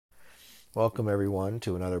Welcome, everyone,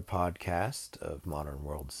 to another podcast of Modern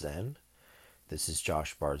World Zen. This is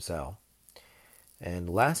Josh Barzell. And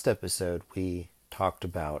last episode, we talked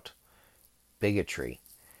about bigotry,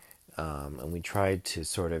 and we tried to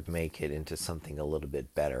sort of make it into something a little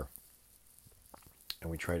bit better. And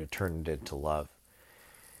we tried to turn it into love.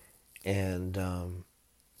 And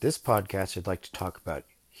this podcast, I'd like to talk about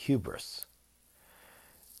hubris.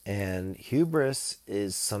 And hubris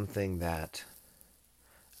is something that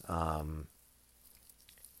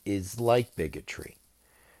is like bigotry.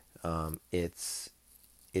 It's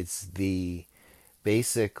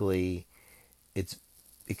basically it's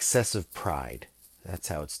excessive pride. That's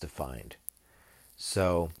how it's defined.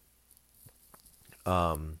 So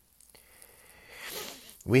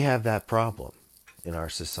we have that problem in our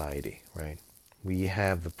society, right? We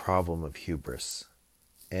have the problem of hubris.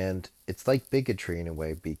 And it's like bigotry in a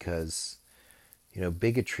way because,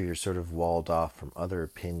 bigotry are sort of walled off from other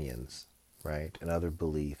opinions, right? And other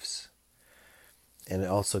beliefs. And it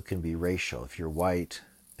also can be racial. If you're white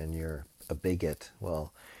and you're a bigot,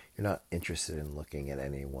 well, you're not interested in looking at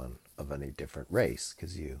anyone of any different race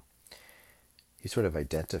because you sort of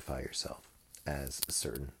identify yourself as a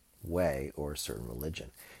certain way or a certain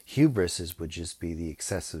religion. Hubris would just be the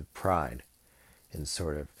excessive pride in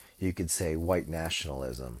sort of, you could say, white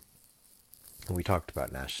nationalism. And we talked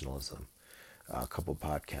about nationalism a couple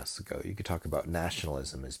podcasts ago. You could talk about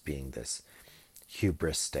nationalism as being this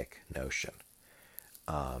hubristic notion.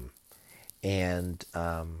 And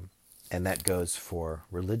that goes for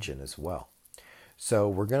religion as well. So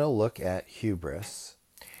we're going to look at hubris,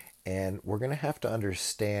 and we're going to have to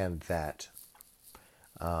understand that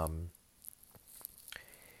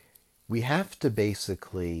we have to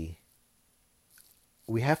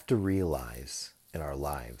realize in our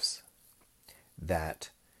lives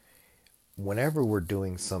that whenever we're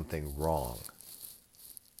doing something wrong,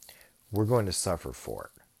 we're going to suffer for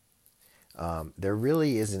it. There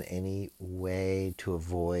really isn't any way to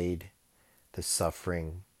avoid the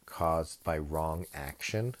suffering caused by wrong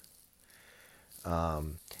action.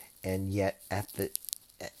 And yet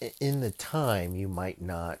in the time, you might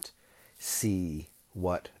not see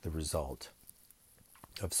what the result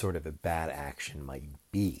of sort of a bad action might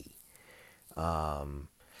be. And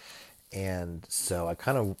so I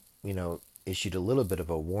kind of, issued a little bit of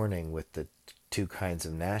a warning with the two kinds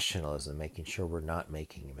of nationalism, making sure we're not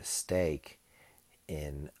making a mistake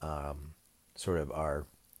in sort of our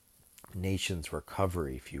nation's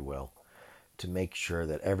recovery, if you will, to make sure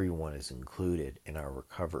that everyone is included in our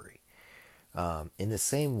recovery. In the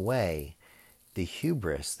same way, the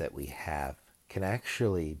hubris that we have can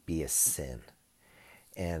actually be a sin,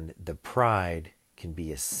 and the pride can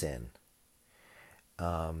be a sin.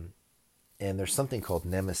 And there's something called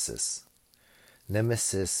nemesis.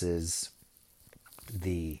 Nemesis is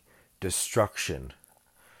the destruction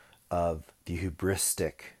of the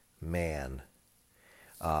hubristic man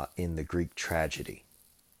in the Greek tragedy.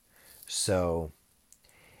 So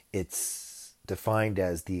it's defined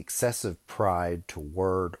as the excessive pride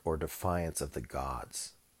toward or defiance of the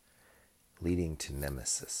gods, leading to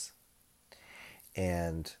nemesis.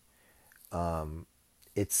 And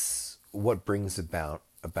it's what brings about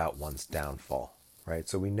one's downfall, right?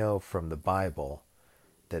 So we know from the Bible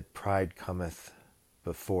that pride cometh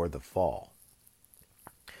before the fall.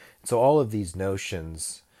 So all of these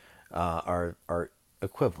notions are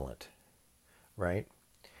equivalent, right?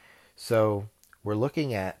 So we're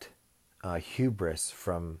looking at hubris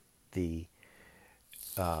from the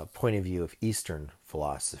point of view of Eastern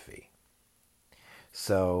philosophy.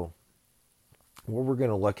 So what we're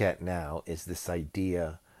going to look at now is this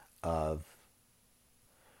idea of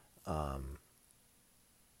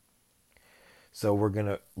we're going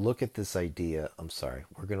to look at this idea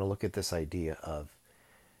of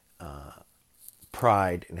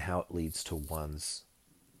pride and how it leads to one's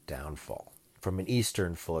downfall from an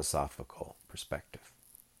Eastern philosophical perspective.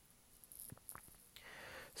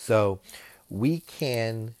 So we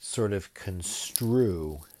can sort of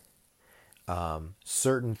construe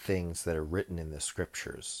certain things that are written in the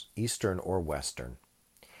scriptures, Eastern or Western,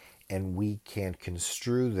 and we can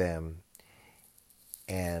construe them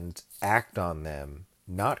and act on them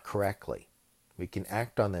not correctly. We can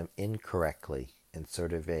act on them incorrectly in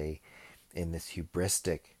sort of in this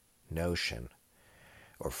hubristic notion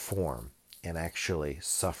or form, and actually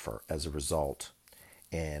suffer as a result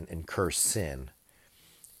and incur sin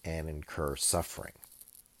and incur suffering.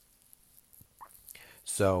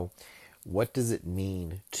 So what does it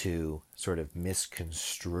mean to sort of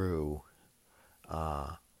misconstrue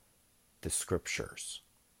the scriptures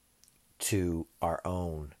to our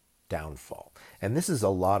own downfall? And this is a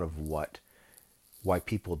lot of what why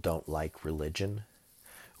people don't like religion,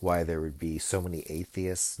 why there would be so many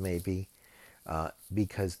atheists maybe,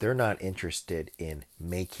 because they're not interested in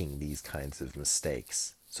making these kinds of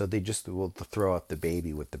mistakes. So they just will throw out the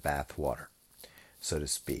baby with the bathwater, so to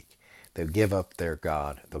speak. They'll give up their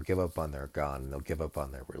God, they'll give up on their God, and they'll give up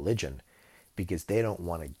on their religion because they don't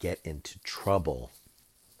want to get into trouble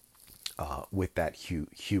with that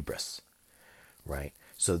hubris, right?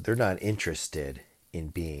 So they're not interested in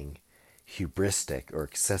being hubristic or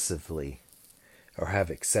excessively, or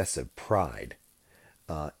have excessive pride,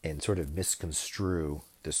 and sort of misconstrue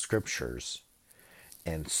the scriptures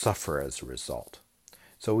and suffer as a result.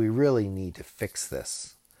 So we really need to fix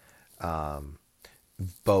this,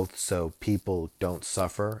 both so people don't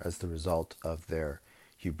suffer as the result of their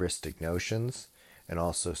hubristic notions, and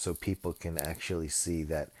also so people can actually see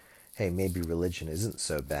that, hey, maybe religion isn't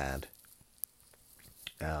so bad,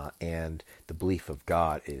 and the belief of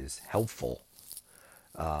God is helpful,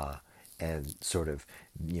 and sort of,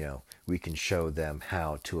 we can show them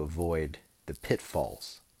how to avoid the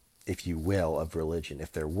pitfalls, if you will, of religion,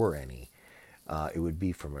 if there were any. It would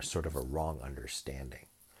be from a sort of a wrong understanding.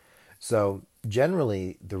 So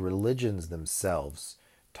generally, the religions themselves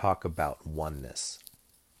talk about oneness.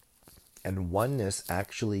 And oneness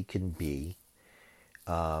actually can be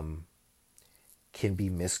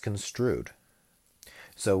misconstrued.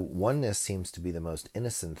 So oneness seems to be the most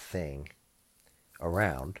innocent thing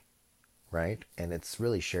around, right? And it's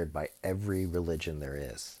really shared by every religion there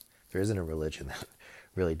is. There isn't a religion that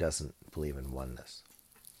really doesn't believe in oneness.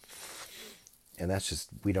 And that's just,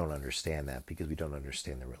 we don't understand that because we don't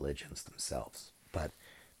understand the religions themselves. But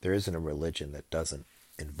there isn't a religion that doesn't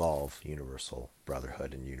involve universal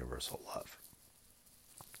brotherhood and universal love.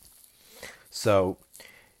 So,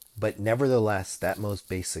 but nevertheless, that most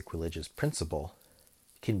basic religious principle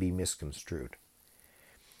can be misconstrued.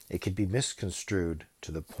 It could be misconstrued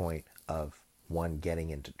to the point of one getting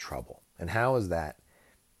into trouble. And how is that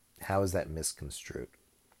misconstrued?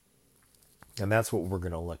 And that's what we're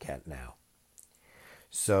going to look at now.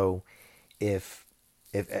 So if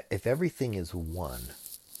everything is one,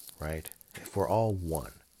 right? If we're all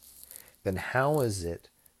one, then how is it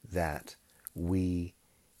that we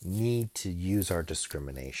need to use our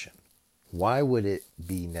discrimination? Why would it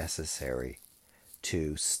be necessary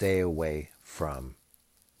to stay away from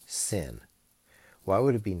sin? Why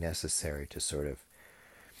would it be necessary to sort of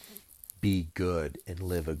be good and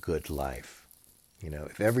live a good life?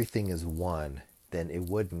 If everything is one, then it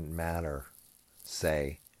wouldn't matter,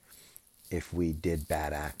 say, if we did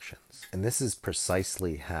bad actions. And this is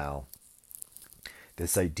precisely how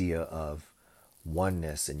this idea of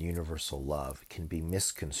oneness and universal love can be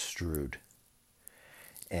misconstrued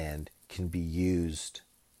and can be used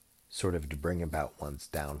sort of to bring about one's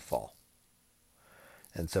downfall.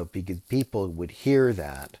 And so because people would hear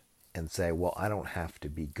that and say, well, I don't have to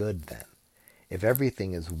be good then. If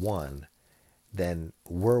everything is one, then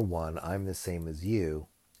we're one, I'm the same as you,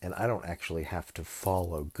 and I don't actually have to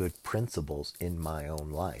follow good principles in my own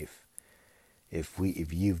life if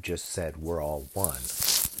you've just said we're all one.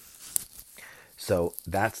 So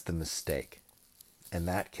that's the mistake. And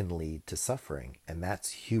that can lead to suffering. And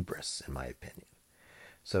that's hubris, in my opinion.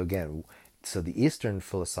 So again, the Eastern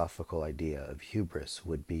philosophical idea of hubris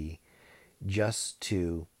would be just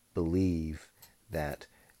to believe that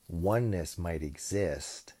oneness might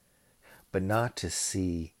exist, but not to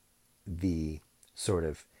see the sort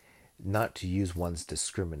of, not to use one's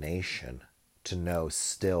discrimination to know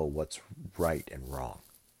still what's right and wrong.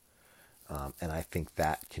 And I think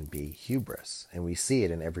that can be hubris. And we see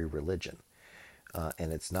it in every religion.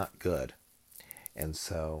 And it's not good. And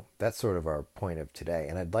so that's sort of our point of today.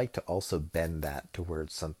 And I'd like to also bend that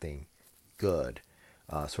towards something good,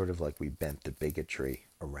 sort of like we bent the bigotry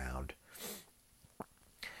around.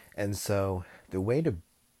 And so the way to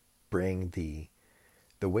bring the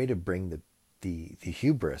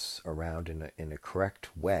hubris around in a correct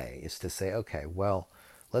way is to say, okay, well,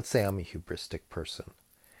 let's say I'm a hubristic person,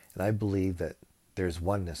 and I believe that there's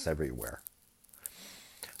oneness everywhere.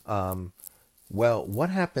 Well, what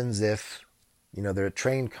happens if, there's a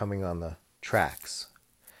train coming on the tracks,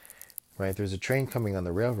 right? There's a train coming on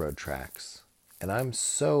the railroad tracks, and I'm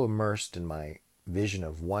so immersed in my vision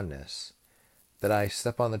of oneness that I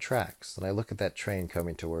step on the tracks, and I look at that train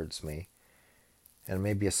coming towards me, and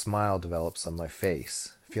maybe a smile develops on my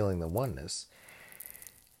face, feeling the oneness.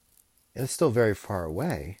 And it's still very far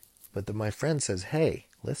away, but my friend says, hey,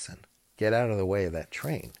 listen, get out of the way of that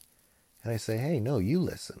train. And I say, hey, no, you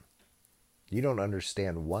listen. You don't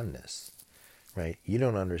understand oneness, right? You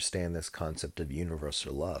don't understand this concept of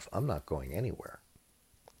universal love. I'm not going anywhere,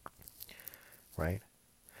 right?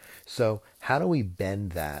 So how do we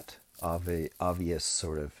bend that obvious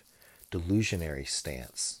sort of delusionary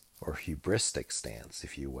stance, or hubristic stance,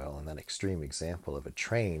 if you will, in that extreme example of a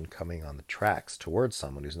train coming on the tracks towards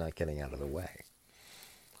someone who's not getting out of the way,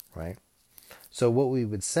 right? So what we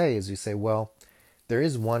would say is, we say, well, there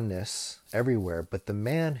is oneness everywhere, but the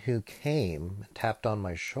man who came, tapped on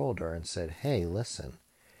my shoulder and said, hey, listen,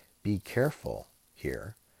 be careful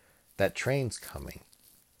here, that train's coming.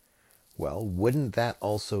 Well, wouldn't that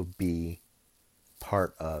also be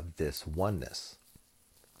part of this oneness?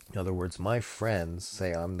 In other words, my friends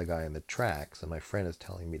say I'm the guy in the tracks, and my friend is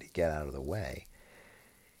telling me to get out of the way.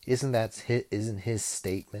 Isn't his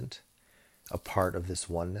statement a part of this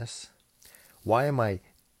oneness? Why am I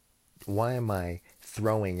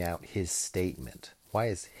throwing out his statement? Why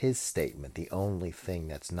is his statement the only thing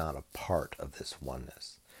that's not a part of this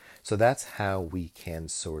oneness? So that's how we can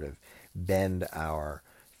sort of bend our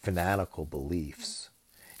fanatical beliefs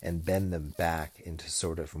and bend them back into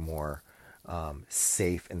sort of more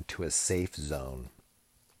safe, into a safe zone,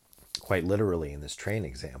 quite literally in this train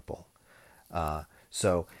example.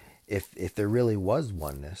 So if there really was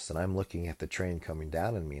oneness, and I'm looking at the train coming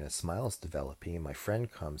down on me and a smile is developing, and my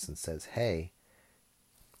friend comes and says, hey,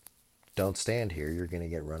 don't stand here, you're going to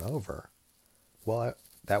get run over. Well,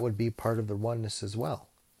 that would be part of the oneness as well.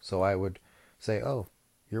 So I would say, oh,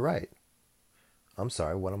 you're right. I'm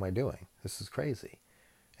sorry, what am I doing? This is crazy.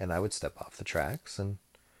 And I would step off the tracks and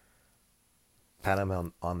pat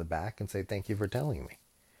him on the back and say, thank you for telling me.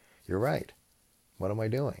 You're right. What am I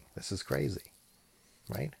doing? This is crazy.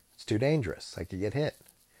 Right? It's too dangerous. I could get hit.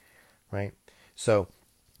 Right? So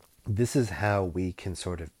this is how we can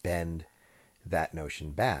sort of bend that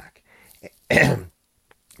notion back.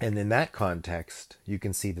 And in that context, you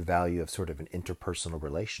can see the value of sort of an interpersonal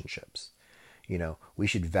relationships. You know, we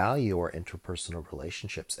should value our interpersonal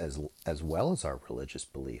relationships as well as our religious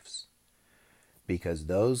beliefs, because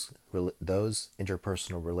those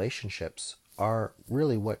interpersonal relationships are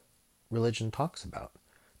really what religion talks about.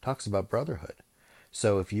 It talks about brotherhood.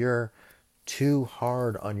 So if you're too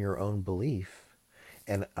hard on your own belief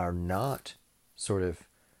and are not sort of,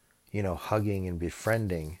 hugging and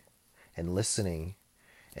befriending and listening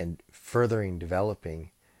and furthering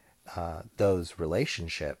developing those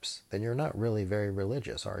relationships, then you're not really very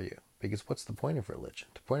religious, are you? Because what's the point of religion?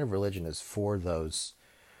 The point of religion is for those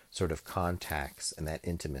sort of contacts and that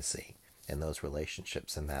intimacy and those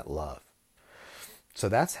relationships and that love. So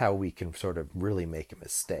that's how we can sort of really make a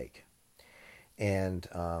mistake. And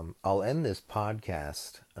I'll end this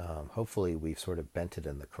podcast. Hopefully we've sort of bent it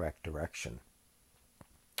in the correct direction.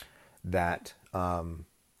 That,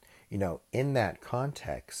 in that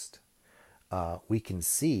context, we can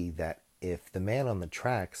see that if the man on the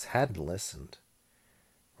tracks hadn't listened,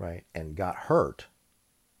 right, and got hurt,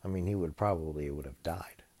 I mean, he would have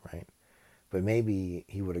died, right? But maybe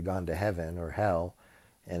he would have gone to heaven or hell,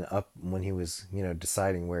 and up when he was,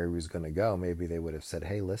 deciding where he was going to go, maybe they would have said,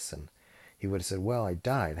 hey, listen. He would have said, well, I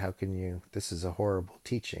died. How can you, this is a horrible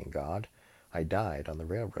teaching, God. I died on the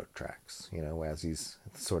railroad tracks, as he's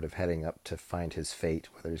sort of heading up to find his fate,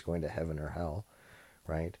 whether he's going to heaven or hell,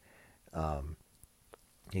 right?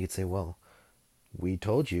 He could say, well, we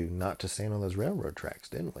told you not to stand on those railroad tracks,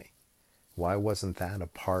 didn't we? Why wasn't that a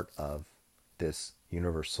part of this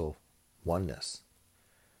universal oneness?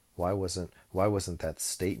 Why wasn't that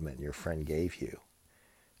statement your friend gave you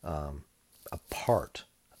a part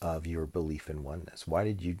of your belief in oneness? Why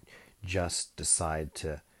did you just decide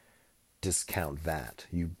to discount that?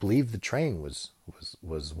 You believed the train was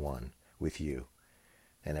one with you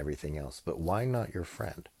and everything else, but why not your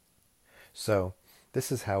friend? So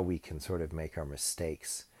this is how we can sort of make our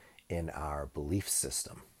mistakes in our belief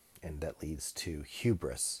system, and that leads to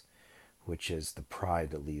hubris, which is the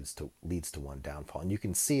pride that leads to one downfall. And you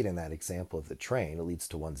can see it in that example of the train. It leads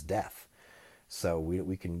to one's death. So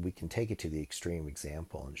we can take it to the extreme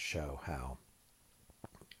example and show how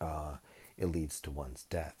it leads to one's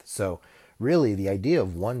death. So really, the idea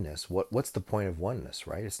of oneness, what's the point of oneness,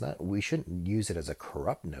 right? It's not, we shouldn't use it as a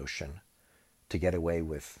corrupt notion to get away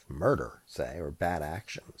with murder, say, or bad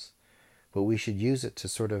actions. But we should use it to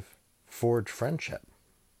sort of forge friendship.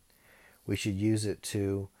 We should use it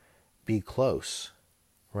to be close,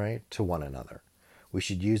 right, to one another. We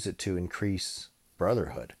should use it to increase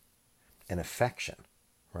brotherhood and affection,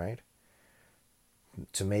 right?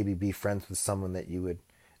 To maybe be friends with someone that you would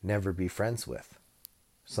never be friends with,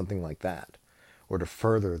 something like that. Or to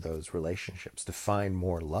further those relationships, to find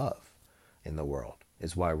more love in the world,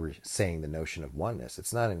 is why we're saying the notion of oneness.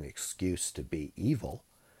 It's not an excuse to be evil,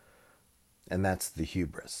 and that's the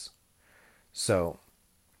hubris. So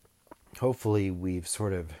hopefully we've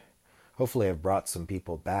sort of hopefully I've brought some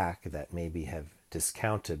people back that maybe have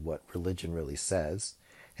discounted what religion really says,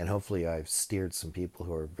 and hopefully I've steered some people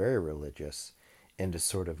who are very religious into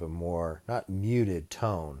sort of a more, not muted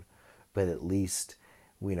tone, but at least,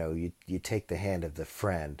 you take the hand of the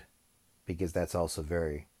friend, because that's also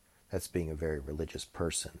that's being a very religious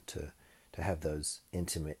person, to have those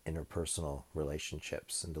intimate interpersonal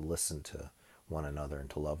relationships and to listen to one another and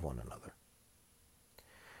to love one another.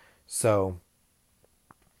 So,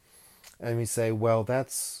 and we say, well,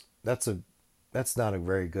 that's not a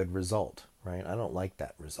very good result, right? I don't like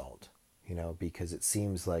that result, because it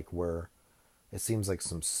seems like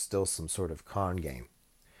some sort of con game,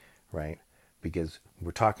 right? Because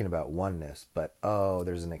we're talking about oneness, but oh,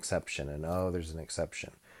 there's an exception, and oh, there's an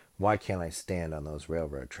exception. Why can't I stand on those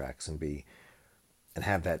railroad tracks and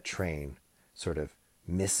have that train sort of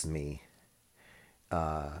miss me,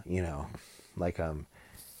 like I'm,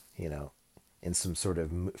 in some sort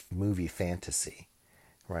of movie fantasy,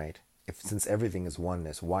 right? Since everything is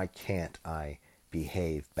oneness, why can't I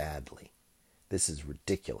behave badly? This is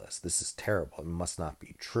ridiculous. This is terrible. It must not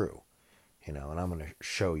be true, and I'm going to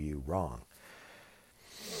show you wrong.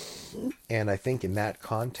 And I think in that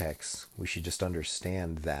context, we should just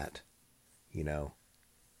understand that,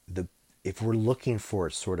 the if we're looking for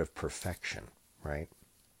a sort of perfection, right?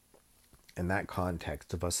 In that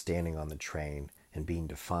context of us standing on the train and being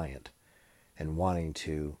defiant and wanting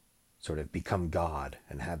to sort of become God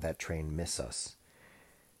and have that train miss us,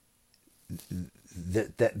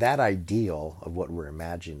 that ideal of what we're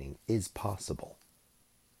imagining is possible,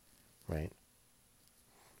 right?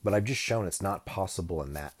 But I've just shown it's not possible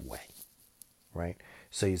in that way, right?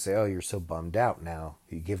 So you say, oh, you're so bummed out now.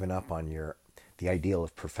 You've given up on the ideal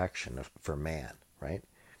of perfection for man, right?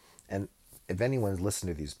 And if anyone's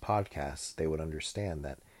listened to these podcasts, they would understand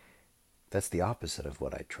that that's the opposite of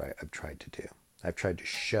what I've tried to do. I've tried to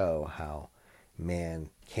show how man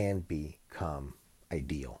can become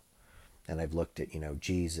ideal. And I've looked at,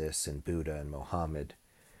 Jesus and Buddha and Muhammad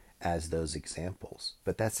as those examples.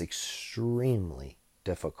 But that's extremely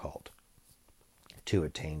difficult to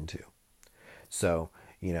attain to. So,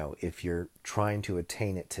 if you're trying to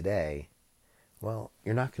attain it today, well,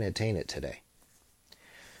 you're not going to attain it today.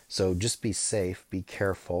 So just be safe, be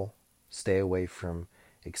careful, stay away from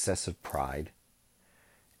excessive pride,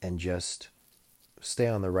 and just stay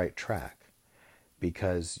on the right track,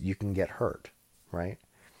 because you can get hurt, right?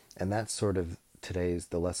 And that's sort of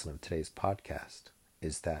the lesson of today's podcast,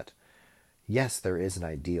 is that yes, there is an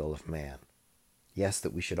ideal of man. Yes,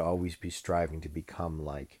 that we should always be striving to become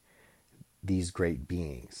like these great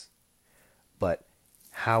beings. But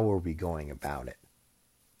how are we going about it?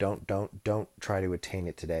 Don't try to attain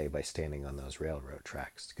it today by standing on those railroad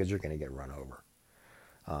tracks, because you're going to get run over.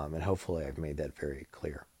 And hopefully I've made that very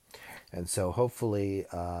clear. And so hopefully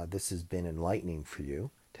this has been enlightening for you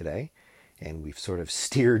today, and we've sort of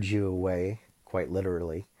steered you away, quite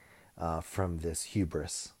literally, from this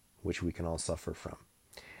hubris, which we can all suffer from.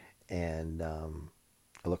 And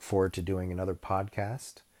I look forward to doing another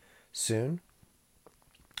podcast soon,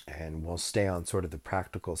 and we'll stay on sort of the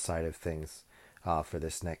practical side of things for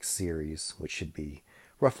this next series, which should be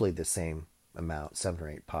roughly the same amount, 7 or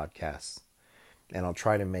 8 podcasts. And I'll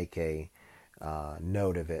try to make a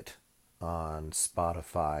note of it on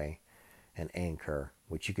Spotify and Anchor,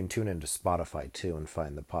 which you can tune into Spotify too and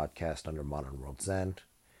find the podcast under Modern World Zen.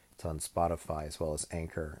 It's on Spotify as well as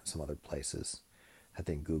Anchor and some other places. I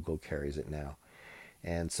think Google carries it now.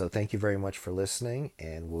 And so thank you very much for listening,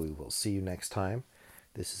 and we will see you next time.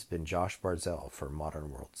 This has been Josh Barzell for Modern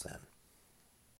World Zen.